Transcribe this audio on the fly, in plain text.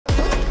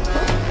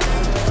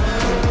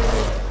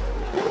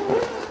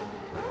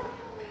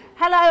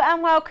Hello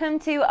and welcome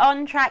to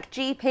On Track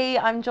GP.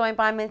 I'm joined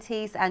by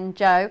Matisse and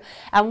Joe,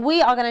 and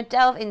we are going to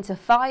delve into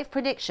 5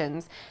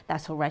 predictions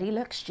that already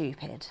look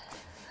stupid.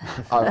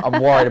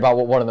 I'm worried about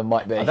what one of them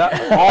might be.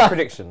 That are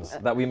predictions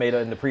that we made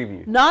in the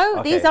preview. No,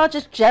 okay. These are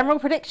just general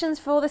predictions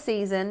for the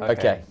season.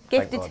 Okay.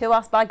 Gifted to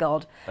us by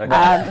God. Okay.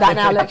 That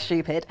now looks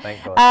stupid.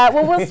 Thank God.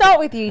 Well, we'll start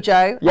with you,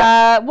 Joe.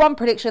 Yeah. One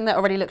prediction that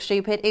already looks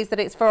stupid is that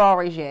it's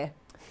Ferrari's year.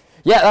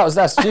 Yeah,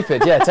 that's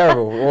stupid. Yeah,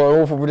 terrible,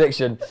 awful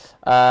prediction.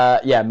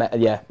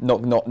 Definitely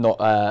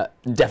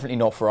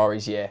not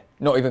Ferrari's year.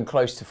 Not even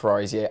close to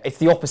Ferrari's year. It's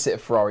the opposite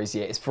of Ferrari's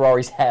year. It's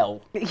Ferrari's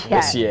hell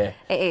this year.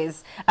 It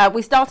is.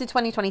 We started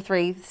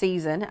 2023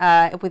 season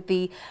with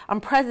the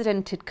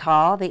unprecedented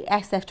car, the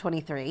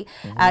SF23.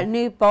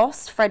 New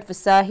boss, Fred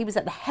Vasseur. He was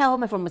at the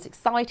helm. Everyone was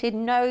excited.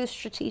 No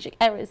strategic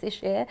errors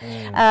this year.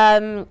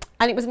 And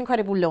it was an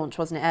incredible launch,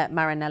 wasn't it, at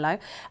Maranello?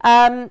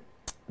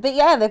 But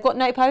yeah, they've got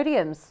no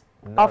podiums.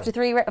 No. After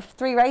three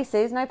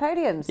races, no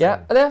podiums.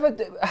 Yeah, they have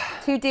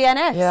 2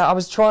 DNFs. Yeah, I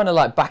was trying to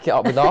like back it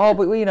up with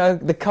but you know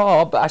the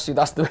car, but actually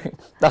that's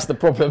the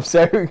problem.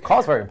 So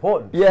car's very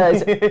important. Yeah,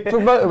 for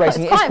motor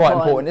racing, it is quite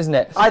important, isn't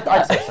it?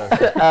 I'd say so.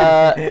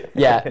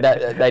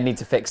 Yeah, they need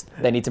to fix.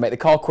 They need to make the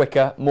car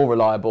quicker, more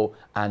reliable,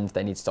 and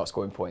they need to start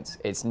scoring points.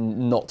 It's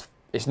not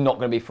going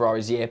to be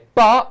Ferrari's year,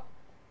 but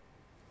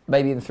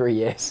maybe in 3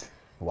 years.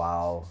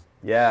 Wow.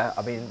 Yeah,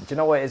 I mean, do you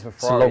know what it is with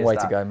Ferrari? It's a long way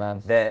to go,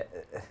 man.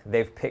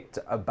 They've picked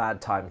a bad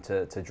time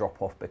to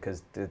drop off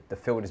because the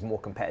field is more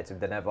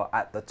competitive than ever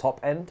at the top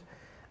end.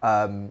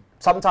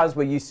 Sometimes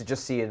we're used to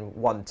just seeing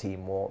one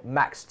team or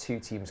max 2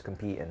 teams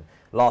competing.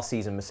 Last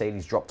season,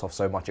 Mercedes dropped off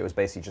so much, it was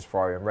basically just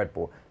Ferrari and Red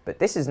Bull. But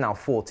this is now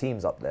 4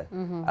 teams up there.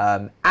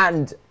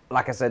 And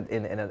like I said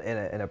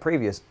in a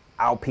previous,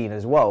 Alpine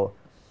as well,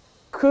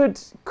 could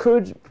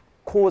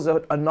cause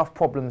enough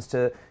problems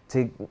to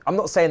I'm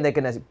not saying they're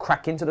going to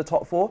crack into the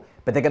top 4,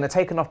 but they're going to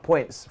take enough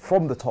points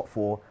from the top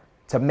 4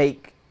 to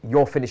make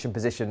your finishing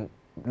position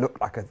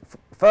look like a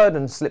 3rd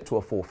and slip to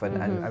a 4th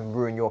and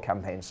ruin your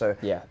campaign. So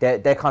yeah,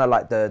 they're kind of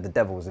like the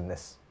devils in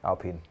this,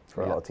 Alpine,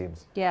 for a lot of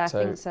teams. Yeah, I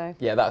think so.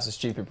 Yeah, that's a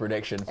stupid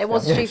prediction. It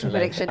was a stupid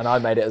prediction. And I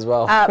made it as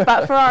well.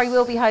 But Ferrari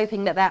will be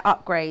hoping that their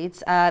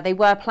upgrades, they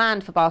were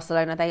planned for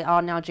Barcelona, they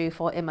are now due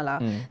for Imola.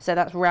 So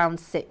that's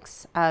round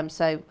 6,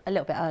 so a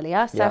little bit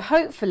earlier. So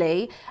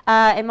hopefully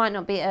it might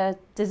not be a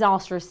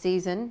disastrous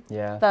season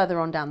further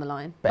on down the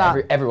line.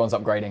 But everyone's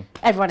upgrading.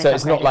 Everyone is so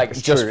it's not like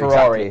just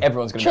Ferrari, exactly.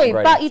 Everyone's going to be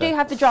upgrading. But you do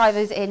have the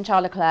drivers in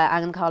Charles Leclerc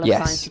and Carlos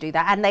Sainz to do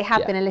that, and they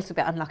have been a little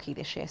bit unlucky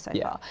this year so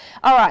far.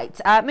 All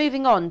right,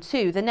 moving on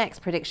to the next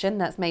prediction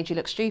that's made you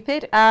look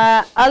stupid.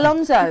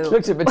 Alonso.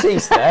 Looked at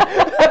Matisse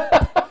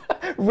there.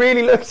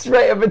 Really looked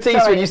straight at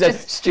Matisse when you said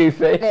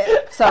stupid.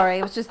 Sorry,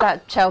 it was just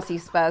that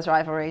Chelsea-Spurs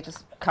rivalry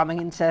just coming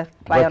into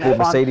play on F1.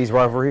 Mercedes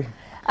rivalry.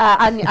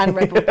 And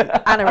Red Bull,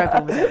 and a Red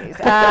Bull Mercedes.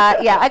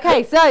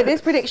 Okay, so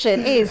this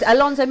prediction is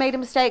Alonso made a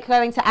mistake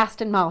going to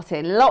Aston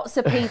Martin. Lots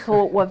of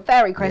people were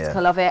very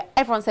critical of it.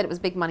 Everyone said it was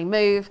a big money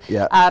move,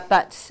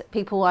 but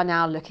people are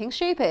now looking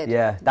stupid.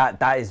 Yeah,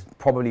 that is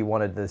probably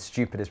one of the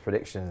stupidest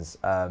predictions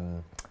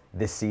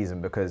this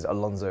season because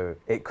Alonso,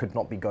 it could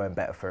not be going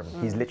better for him.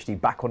 He's literally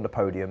back on the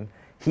podium.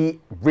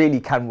 He really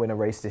can win a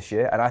race this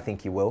year, and I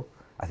think he will.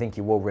 I think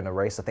he will win a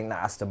race. I think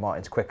that Aston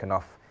Martin's quick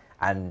enough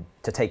and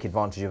to take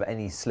advantage of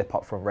any slip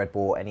up from Red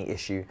Bull, any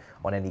issue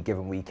on any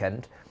given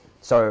weekend.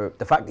 So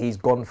the fact that he's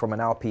gone from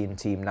an Alpine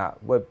team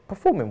that were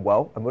performing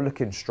well and were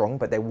looking strong,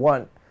 but they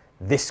weren't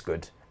this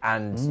good.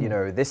 And you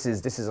know, this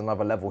is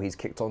another level he's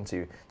kicked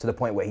onto to the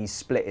point where he's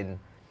splitting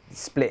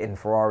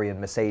Ferrari and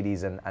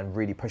Mercedes and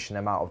really pushing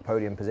them out of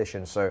podium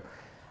position. So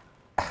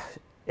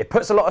it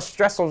puts a lot of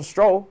stress on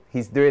Stroll.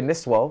 He's doing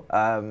this well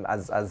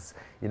as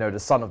you know, the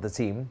son of the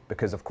team,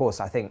 because of course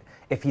I think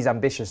if he's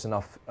ambitious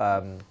enough,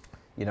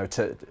 you know,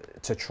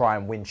 to try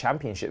and win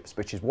championships,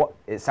 which is what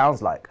it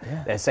sounds like.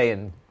 They're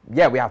saying,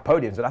 yeah, we have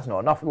podiums, but that's not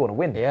enough. We want to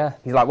win.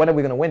 He's like, when are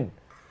we going to win?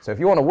 So if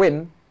you want to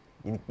win,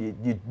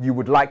 you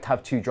would like to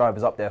have 2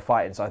 drivers up there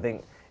fighting. So I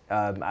think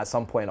at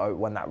some point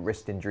when that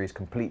wrist injury is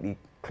completely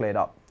cleared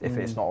up, if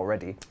it's not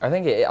already, I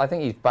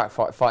think he's back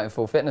fighting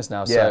full fitness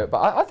now. So,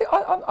 but I think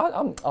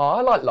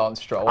I like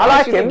Lance Stroll. I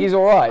like him. Think he's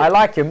all right. I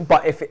like him,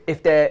 but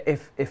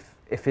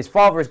if his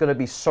father is going to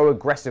be so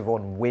aggressive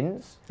on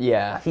wins,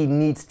 he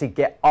needs to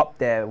get up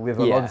there with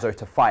Alonso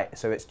to fight.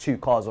 So it's 2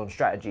 cars on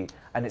strategy,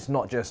 and it's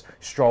not just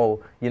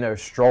Stroll, you know,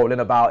 strolling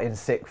about in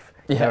 6th,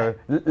 you know,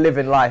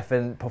 living life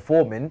and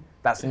performing.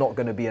 That's not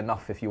going to be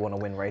enough if you want to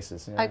win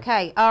races.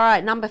 Okay, all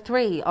right. Number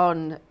 3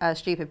 on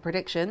stupid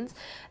predictions,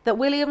 that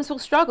Williams will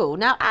struggle.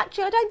 Now,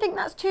 actually, I don't think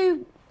that's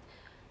too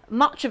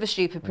much of a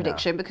stupid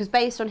prediction because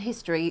based on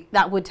history,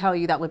 that would tell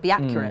you that would be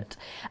accurate.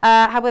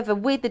 However,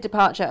 with the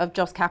departure of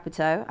Jos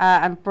Capito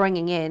and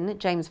bringing in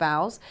James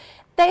Vowles,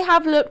 they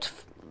have looked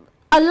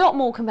a lot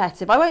more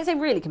competitive. I won't say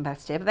really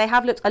competitive, but they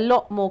have looked a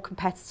lot more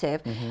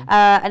competitive.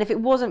 And if it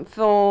wasn't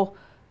for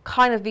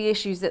kind of the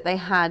issues that they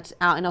had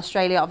out in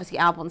Australia, obviously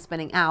Albon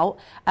spinning out,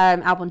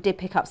 Albon did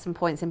pick up some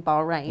points in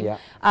Bahrain,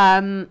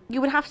 you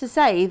would have to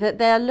say that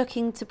they're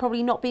looking to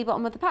probably not be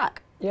bottom of the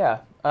pack. Yeah.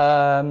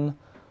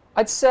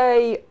 I'd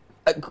say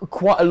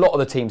quite a lot of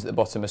the teams at the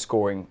bottom are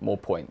scoring more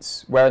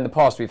points. Where in the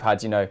past we've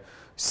had,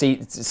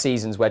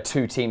 seasons where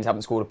 2 teams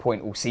haven't scored a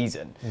point all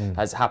season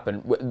has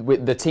happened.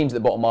 The teams at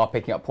the bottom are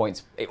picking up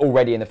points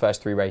already in the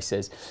first 3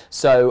 races.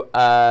 So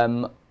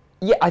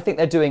yeah, I think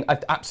they're doing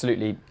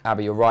absolutely.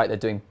 Abby, you're right.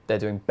 They're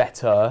doing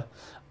better.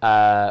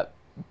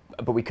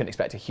 But we couldn't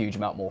expect a huge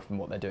amount more from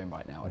what they're doing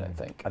right now, I don't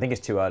think. I think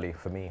it's too early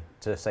for me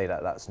to say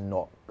that that's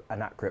not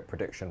an accurate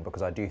prediction,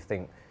 because I do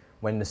think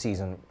when the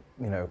season,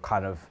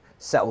 kind of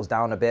settles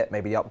down a bit,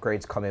 maybe the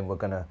upgrades come in, we're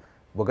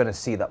gonna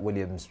see that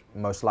Williams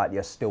most likely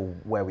are still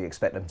where we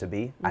expect them to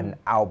be, and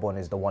Albon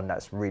is the one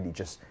that's really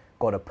just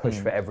got to push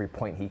for every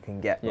point he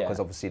can get, because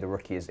obviously the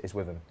rookie is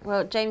with him.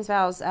 Well, James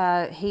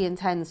Vowles, he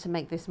intends to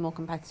make this a more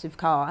competitive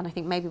car, and I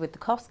think maybe with the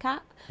cost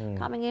cap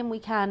coming in, we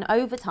can,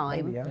 over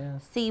time,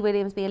 see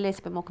Williams be a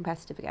little bit more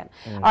competitive again.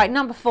 All right,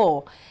 number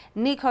 4,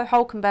 Nico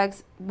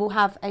Hülkenberg will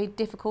have a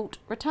difficult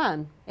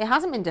return. It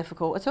hasn't been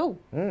difficult at all.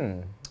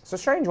 It's a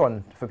strange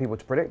one for people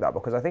to predict that,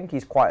 because I think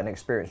he's quite an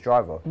experienced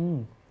driver,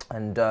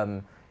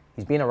 and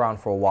he's been around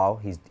for a while.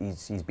 He's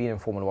been in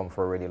Formula 1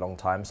 for a really long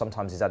time.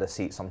 Sometimes he's had a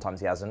seat, sometimes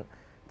he hasn't.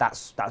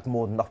 That's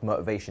more than enough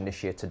motivation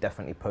this year to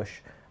definitely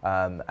push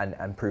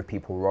and prove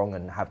people wrong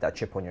and have that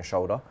chip on your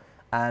shoulder.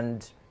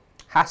 And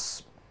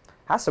Haas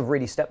have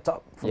really stepped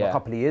up from a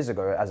couple of years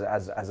ago as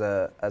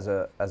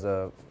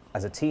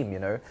a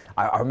team.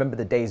 I remember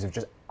the days of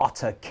just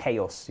utter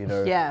chaos,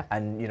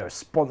 and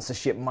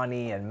sponsorship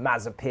money and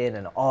Mazepin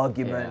and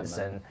arguments,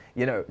 and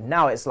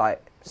now it's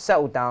like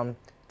settled down,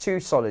 2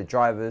 solid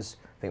drivers.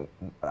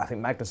 I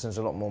think Magnussen's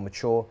a lot more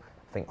mature.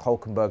 I think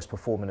Hülkenberg's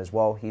performing as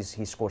well. He's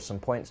scored some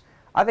points.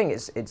 I think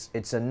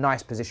it's a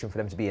nice position for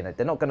them to be in.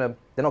 They're not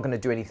gonna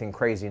do anything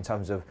crazy in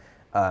terms of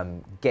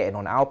getting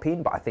on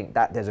Alpine, but I think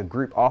that there's a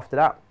group after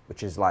that,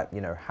 which is like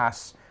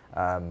Haas,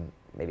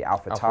 maybe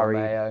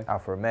AlphaTauri,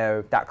 Alfa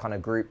Romeo, that kind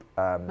of group,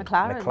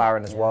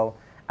 McLaren as well,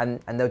 and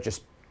they'll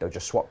just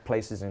swap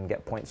places and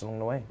get points along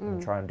the way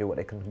and try and do what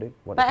they can do.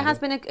 But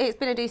it's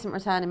been a decent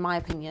return in my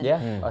opinion.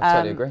 Yeah, I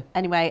totally agree.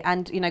 Anyway,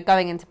 and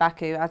going into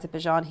Baku,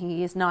 Azerbaijan,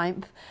 he is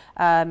 9th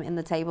in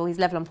the table. He's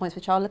level on points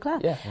with Charles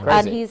Leclerc. Yeah,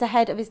 and he's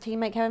ahead of his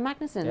teammate Kevin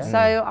Magnussen.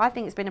 So I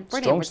think it's been a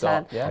brilliant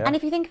return. And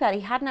if you think about it,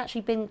 he hadn't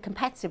actually been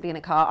competitively in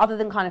a car other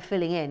than kind of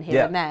filling in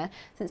here and there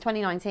since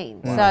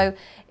 2019. So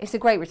it's a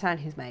great return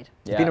he's made.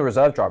 He's been a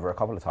reserve driver a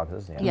couple of times,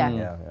 hasn't he?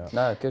 Yeah.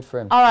 No, good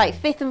for him. All right,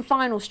 5th and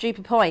final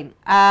stupid point.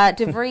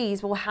 De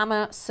Vries will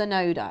hammer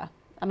Tsunoda.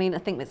 I mean, I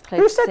think that's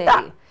clear to see. Who said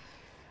that?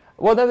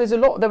 Well, there was a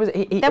lot. There was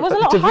a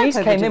lot. De Vries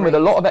came in with a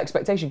lot of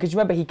expectation, because you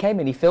remember he came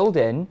in, he filled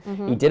in,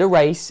 he did a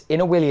race in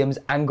a Williams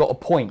and got a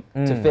point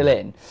to fill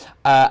in,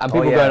 and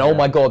people going, "Oh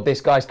my God, this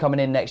guy's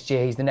coming in next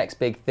year. He's the next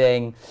big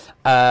thing,"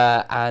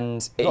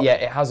 it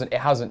certainly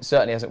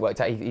hasn't worked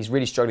out. He's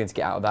really struggling to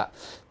get out of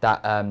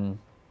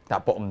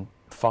that bottom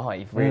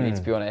 5, really,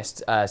 to be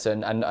honest.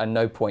 And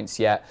no points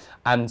yet.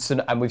 And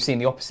we've seen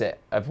the opposite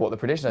of what the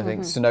prediction. I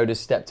think Tsunoda's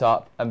stepped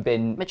up and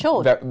been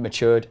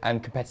matured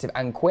and competitive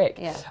and quick.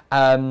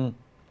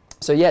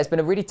 So yeah, it's been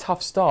a really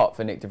tough start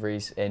for Nick De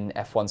Vries in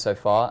F1 so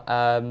far.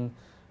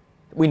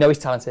 We know he's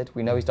talented.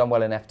 We know he's done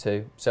well in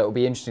F2. So it'll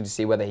be interesting to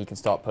see whether he can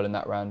start pulling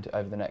that round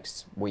over the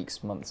next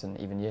weeks, months, and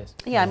even years.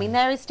 Yeah, I mean,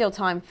 there is still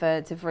time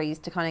for De Vries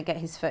to kind of get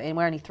his foot in.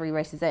 We're only 3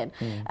 races in.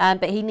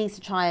 But he needs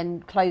to try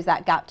and close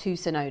that gap to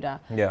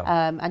Tsunoda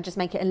and just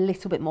make it a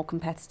little bit more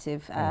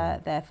competitive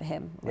there for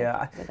him with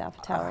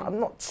AlphaTauri. I'm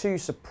not too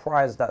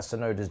surprised that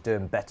Tsunoda's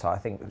doing better. I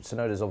think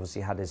Tsunoda's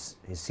obviously had his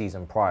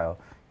season prior.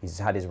 He's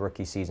had his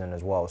rookie season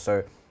as well.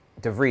 So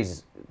De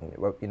Vries,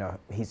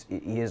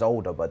 he is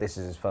older, but this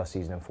is his first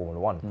season in Formula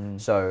 1.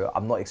 So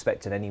I'm not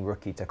expecting any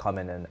rookie to come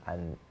in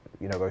and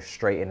go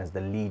straight in as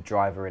the lead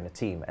driver in a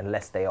team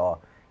unless they are,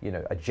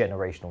 a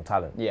generational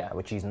talent,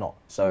 which he's not.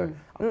 So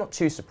I'm not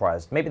too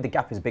surprised. Maybe the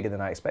gap is bigger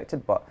than I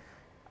expected, but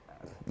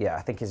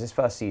I think it's his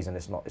first season.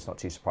 It's not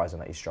too surprising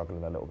that he's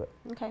struggling a little bit.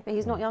 Okay, but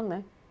he's not young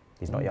though.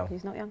 He's not young.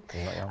 He's not young.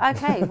 He's not young.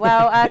 Okay,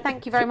 well,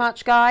 thank you very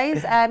much,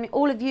 guys.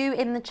 All of you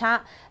in the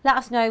chat, let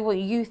us know what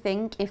you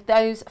think, if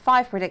those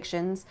 5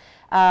 predictions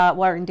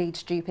were indeed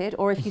stupid,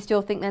 or if you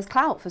still think there's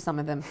clout for some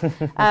of them.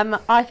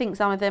 I think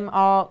some of them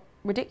are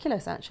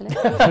ridiculous, actually.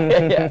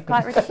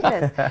 Quite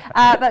ridiculous.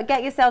 But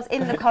get yourselves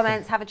in the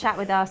comments, have a chat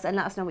with us, and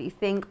let us know what you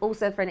think.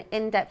 Also, for an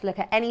in-depth look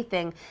at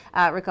anything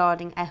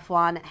regarding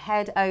F1,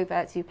 head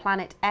over to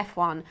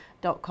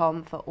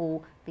planetf1.com for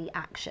all the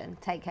action.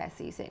 Take care.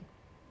 See you soon.